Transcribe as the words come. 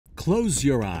Close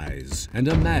your eyes and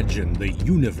imagine the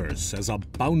universe as a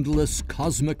boundless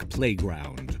cosmic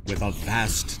playground with a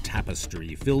vast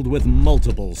tapestry filled with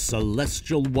multiple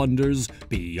celestial wonders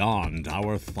beyond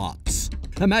our thoughts.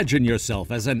 Imagine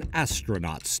yourself as an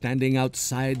astronaut standing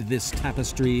outside this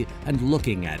tapestry and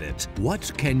looking at it.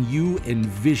 What can you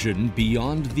envision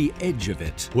beyond the edge of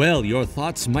it? Well, your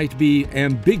thoughts might be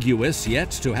ambiguous yet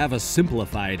to have a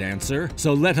simplified answer,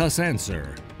 so let us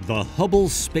answer. The Hubble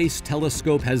Space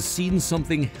Telescope has seen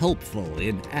something helpful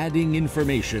in adding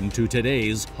information to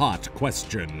today's hot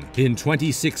question. In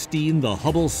 2016, the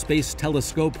Hubble Space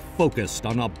Telescope focused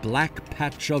on a black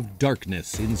patch of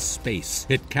darkness in space.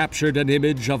 It captured an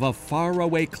image of a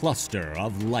faraway cluster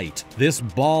of light. This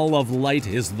ball of light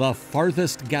is the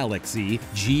farthest galaxy,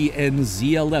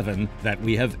 GNZ11, that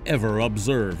we have ever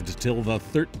observed till the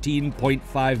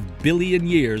 13.5 billion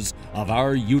years of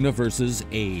our universe's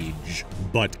age.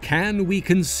 But can we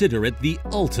consider it the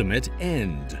ultimate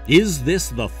end? Is this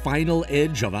the final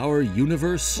edge of our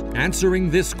universe?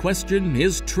 Answering this question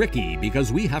is tricky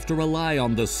because we have to rely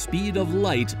on the speed of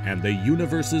light and the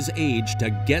universe's age to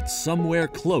get somewhere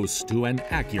close to an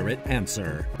accurate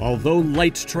answer. Although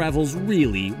light travels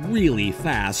really, really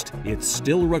fast, it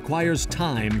still requires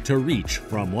time to reach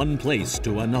from one place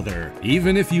to another.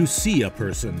 Even if you see a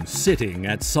person sitting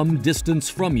at some distance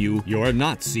from you, you're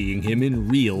not seeing him in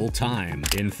real time.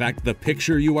 In fact, the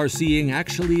picture you are seeing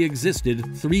actually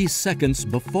existed 3 seconds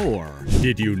before.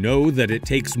 Did you know that it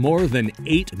takes more than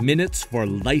 8 minutes for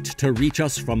light to reach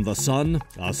us from the sun,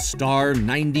 a star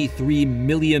 93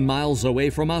 million miles away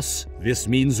from us? This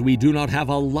means we do not have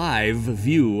a live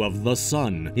view of the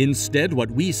sun. Instead,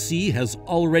 what we see has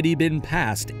already been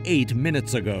passed 8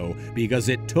 minutes ago because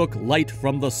it took light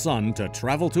from the sun to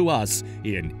travel to us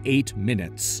in 8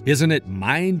 minutes. Isn't it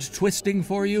mind-twisting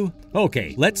for you?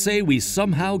 Okay, let's say we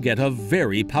somehow get a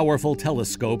very powerful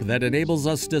telescope that enables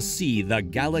us to see the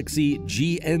galaxy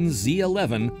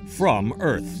GNZ11 from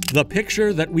Earth. The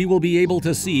picture that we will be able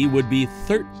to see would be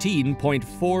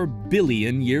 13.4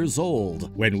 billion years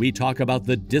old. When we talk about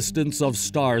the distance of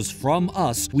stars from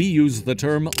us, we use the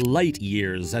term light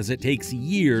years, as it takes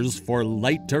years for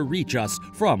light to reach us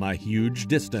from a huge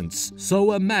distance.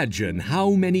 So imagine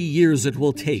how many years it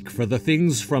will take for the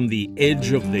things from the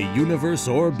edge of the universe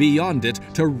or beyond it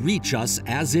to reach us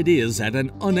as it is at an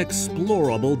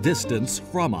unexplorable distance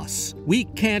from us. We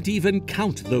can't even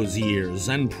count those years,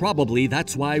 and probably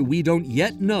that's why we don't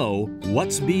yet know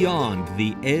what's beyond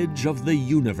the edge of the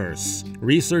universe.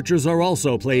 Researchers are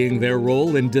also playing their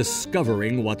role in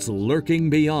discovering what's lurking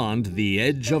beyond the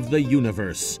edge of the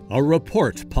universe. A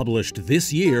report published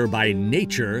this year by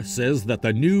Nature says that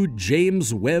the new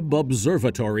James Webb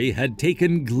Observatory had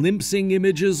taken glimpsing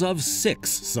images of 6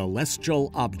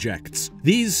 celestial objects.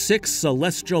 These 6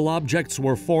 celestial objects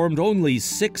were formed only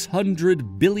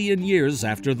 600 billion years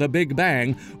after the Big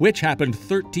Bang, which happened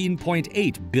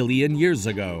 13.8 billion years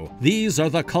ago. These are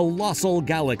the colossal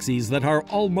galaxies that are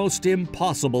almost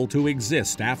impossible to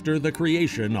exist after the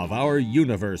creation of our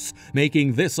universe,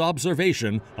 making this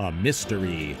observation a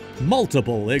mystery.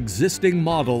 Multiple existing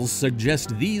models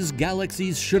suggest these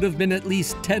galaxies should have been at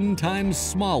least 10 times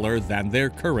smaller than their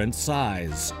current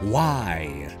size.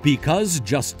 Why? Because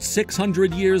just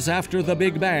 600 years after the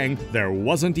Big Bang, there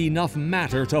wasn't enough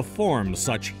matter to form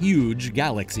such huge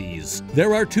galaxies.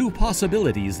 There are 2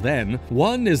 possibilities then.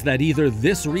 One is that either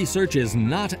this research is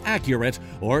not accurate,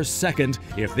 or second,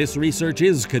 if this research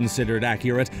is considered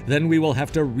accurate, then we will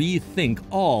have to rethink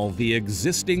all the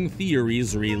existing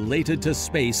theories related to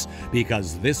space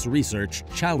because this research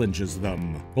challenges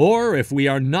them. Or if we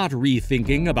are not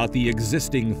rethinking about the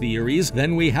existing theories,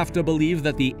 then we have to believe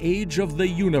that the age of the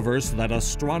universe that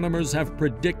astronomers have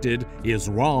predicted is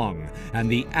wrong, and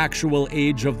the actual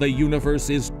age of the universe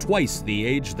is twice the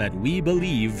age that we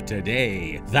believe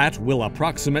today. That will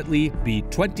approximately be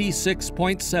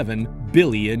 26.7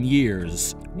 billion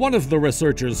years. One of the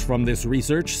researchers from this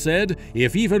research said,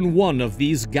 if even one of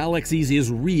these galaxies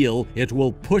is real, it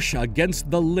will push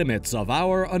against the limits of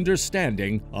our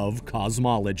understanding of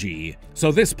cosmology.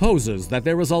 So this poses that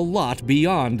there is a lot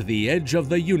beyond the edge of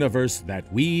the universe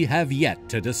that we have yet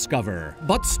to discover.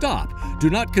 But stop! Do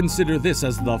not consider this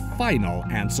as the final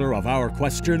answer of our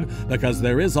question, because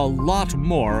there is a lot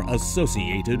more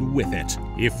associated with it.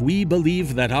 If we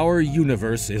believe that our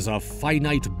universe is a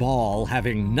finite ball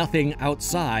having nothing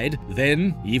outside,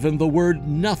 then even the word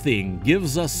nothing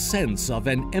gives a sense of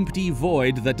an empty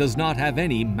void that does not have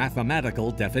any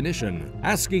mathematical definition.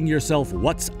 Asking yourself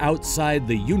what's outside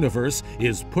the universe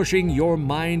is pushing your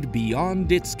mind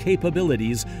beyond its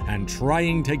capabilities and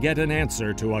trying to get an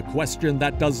answer to a question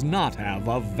that does not have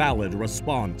a valid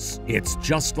response. It's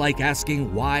just like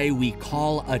asking why we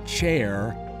call a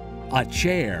chair a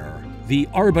chair. The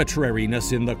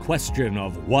arbitrariness in the question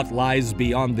of what lies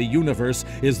beyond the universe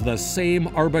is the same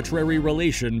arbitrary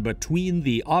relation between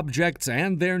the objects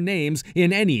and their names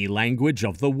in any language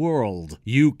of the world.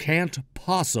 You can't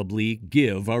possibly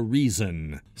give a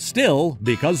reason. Still,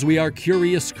 because we are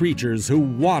curious creatures who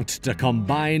want to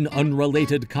combine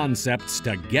unrelated concepts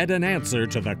to get an answer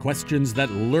to the questions that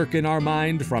lurk in our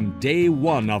mind from day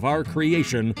one of our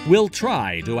creation, we'll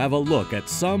try to have a look at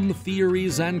some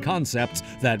theories and concepts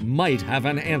that might have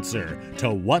an answer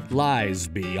to what lies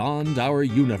beyond our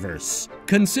universe.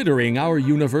 Considering our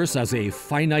universe as a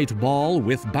finite ball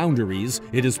with boundaries,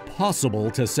 it is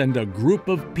possible to send a group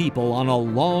of people on a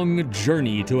long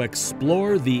journey to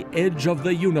explore the edge of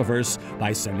the universe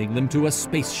by sending them to a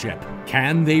spaceship.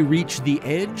 Can they reach the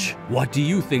edge? What do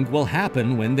you think will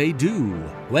happen when they do?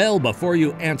 Well, before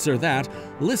you answer that,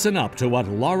 listen up to what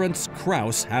Lawrence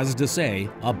Krauss has to say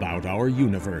about our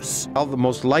universe. All the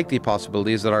most likely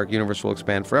possibility is that our universe will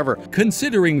expand forever.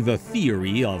 Considering the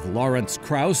theory of Lawrence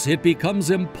Krauss, it becomes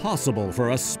impossible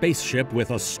for a spaceship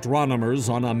with astronomers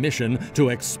on a mission to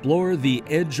explore the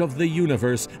edge of the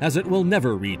universe, as it will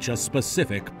never reach a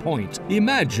specific point.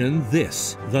 Imagine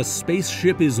this: the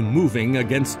spaceship is moving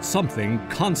against something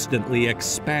constantly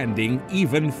expanding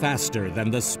even faster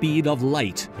than the speed of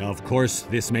light. Of course,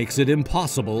 this makes it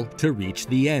impossible to reach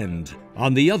the end.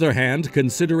 On the other hand,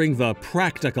 considering the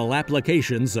practical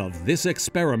applications of this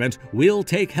experiment, we'll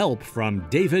take help from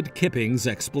David Kipping's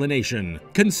explanation.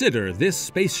 Consider this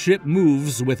spaceship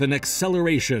moves with an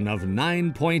acceleration of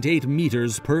 9.8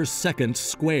 meters per second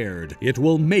squared. It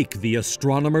will make the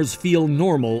astronomers feel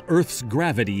normal Earth's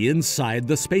gravity inside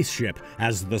the spaceship,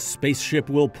 as the spaceship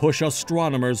will push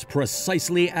astronomers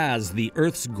precisely as the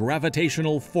Earth's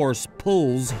gravitational force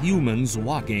pulls humans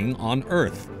walking on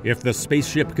Earth. If the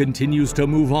spaceship continues to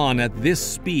move on at this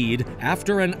speed,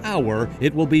 after an hour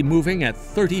it will be moving at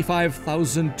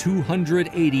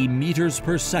 35,280 meters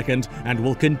per second and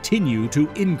will continue to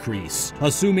increase.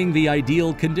 Assuming the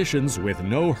ideal conditions with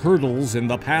no hurdles in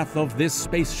the path of this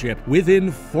spaceship,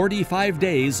 within 45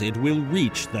 days it will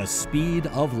reach the speed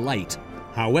of light.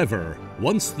 However,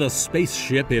 once the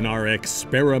spaceship in our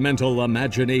experimental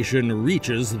imagination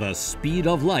reaches the speed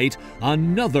of light,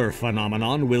 another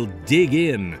phenomenon will dig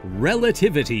in: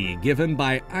 relativity, given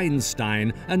by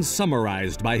Einstein and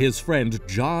summarized by his friend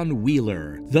John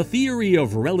Wheeler. The theory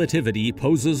of relativity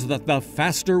poses that the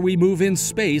faster we move in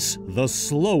space, the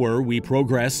slower we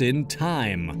progress in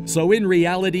time. So in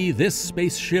reality, this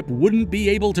spaceship wouldn't be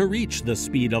able to reach the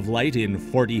speed of light in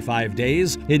 45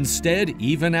 days. Instead,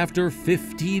 even after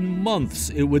 15 months,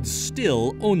 it would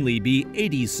still only be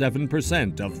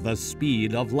 87% of the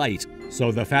speed of light.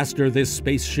 So the faster this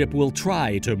spaceship will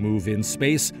try to move in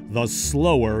space, the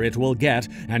slower it will get,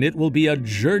 and it will be a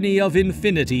journey of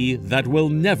infinity that will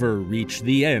never reach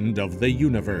the end of the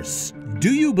universe.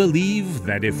 Do you believe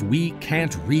that if we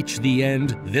can't reach the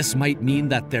end, this might mean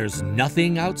that there's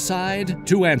nothing outside?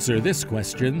 To answer this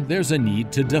question, there's a need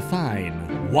to define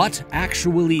what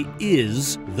actually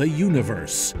is the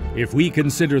universe. If we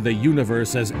consider the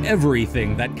universe as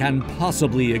everything that can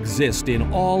possibly exist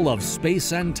in all of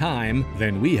space and time,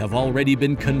 then we have already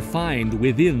been confined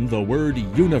within the word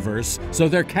universe, so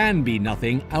there can be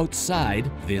nothing outside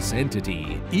this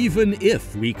entity. Even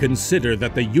if we consider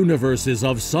that the universe is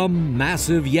of some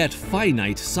massive yet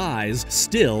finite size,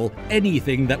 still,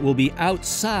 anything that will be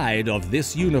outside of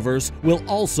this universe will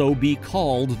also be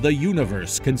called the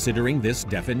universe, considering this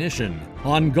definition.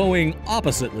 Ongoing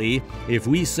oppositely, if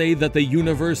we say that the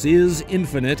universe is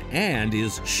infinite and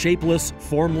is shapeless,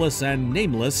 formless, and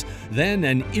nameless, then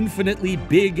an infinitely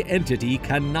big entity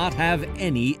cannot have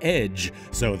any edge,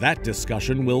 so that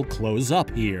discussion will close up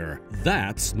here.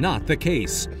 That's not the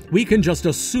case. We can just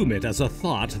assume it as a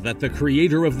thought that the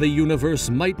creator of the universe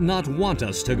might not want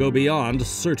us to go beyond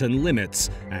certain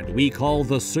limits, and we call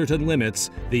the certain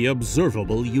limits the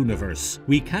observable universe.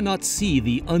 We cannot see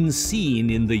the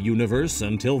unseen in the universe, universe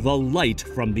until the light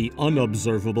from the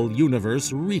unobservable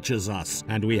universe reaches us,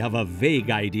 and we have a vague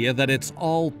idea that it's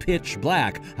all pitch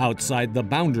black outside the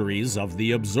boundaries of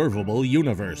the observable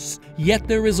universe. Yet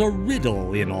there is a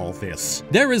riddle in all this.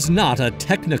 There is not a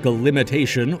technical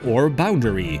limitation or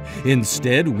boundary.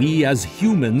 Instead, we as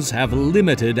humans have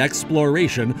limited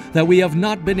exploration that we have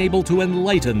not been able to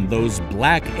enlighten those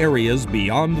black areas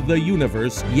beyond the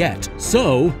universe yet.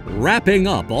 So, wrapping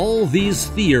up all these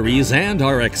theories and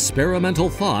our experimental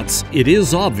thoughts, it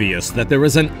is obvious that there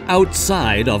is an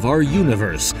outside of our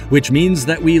universe, which means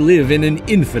that we live in an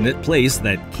infinite place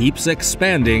that keeps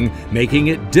expanding, making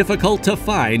it difficult to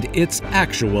find its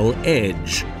actual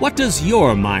edge. What does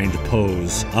your mind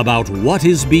pose about what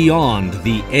is beyond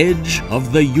the edge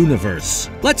of the universe?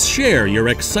 Let's share your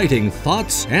exciting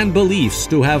thoughts and beliefs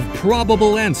to have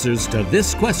probable answers to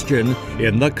this question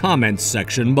in the comments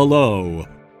section below.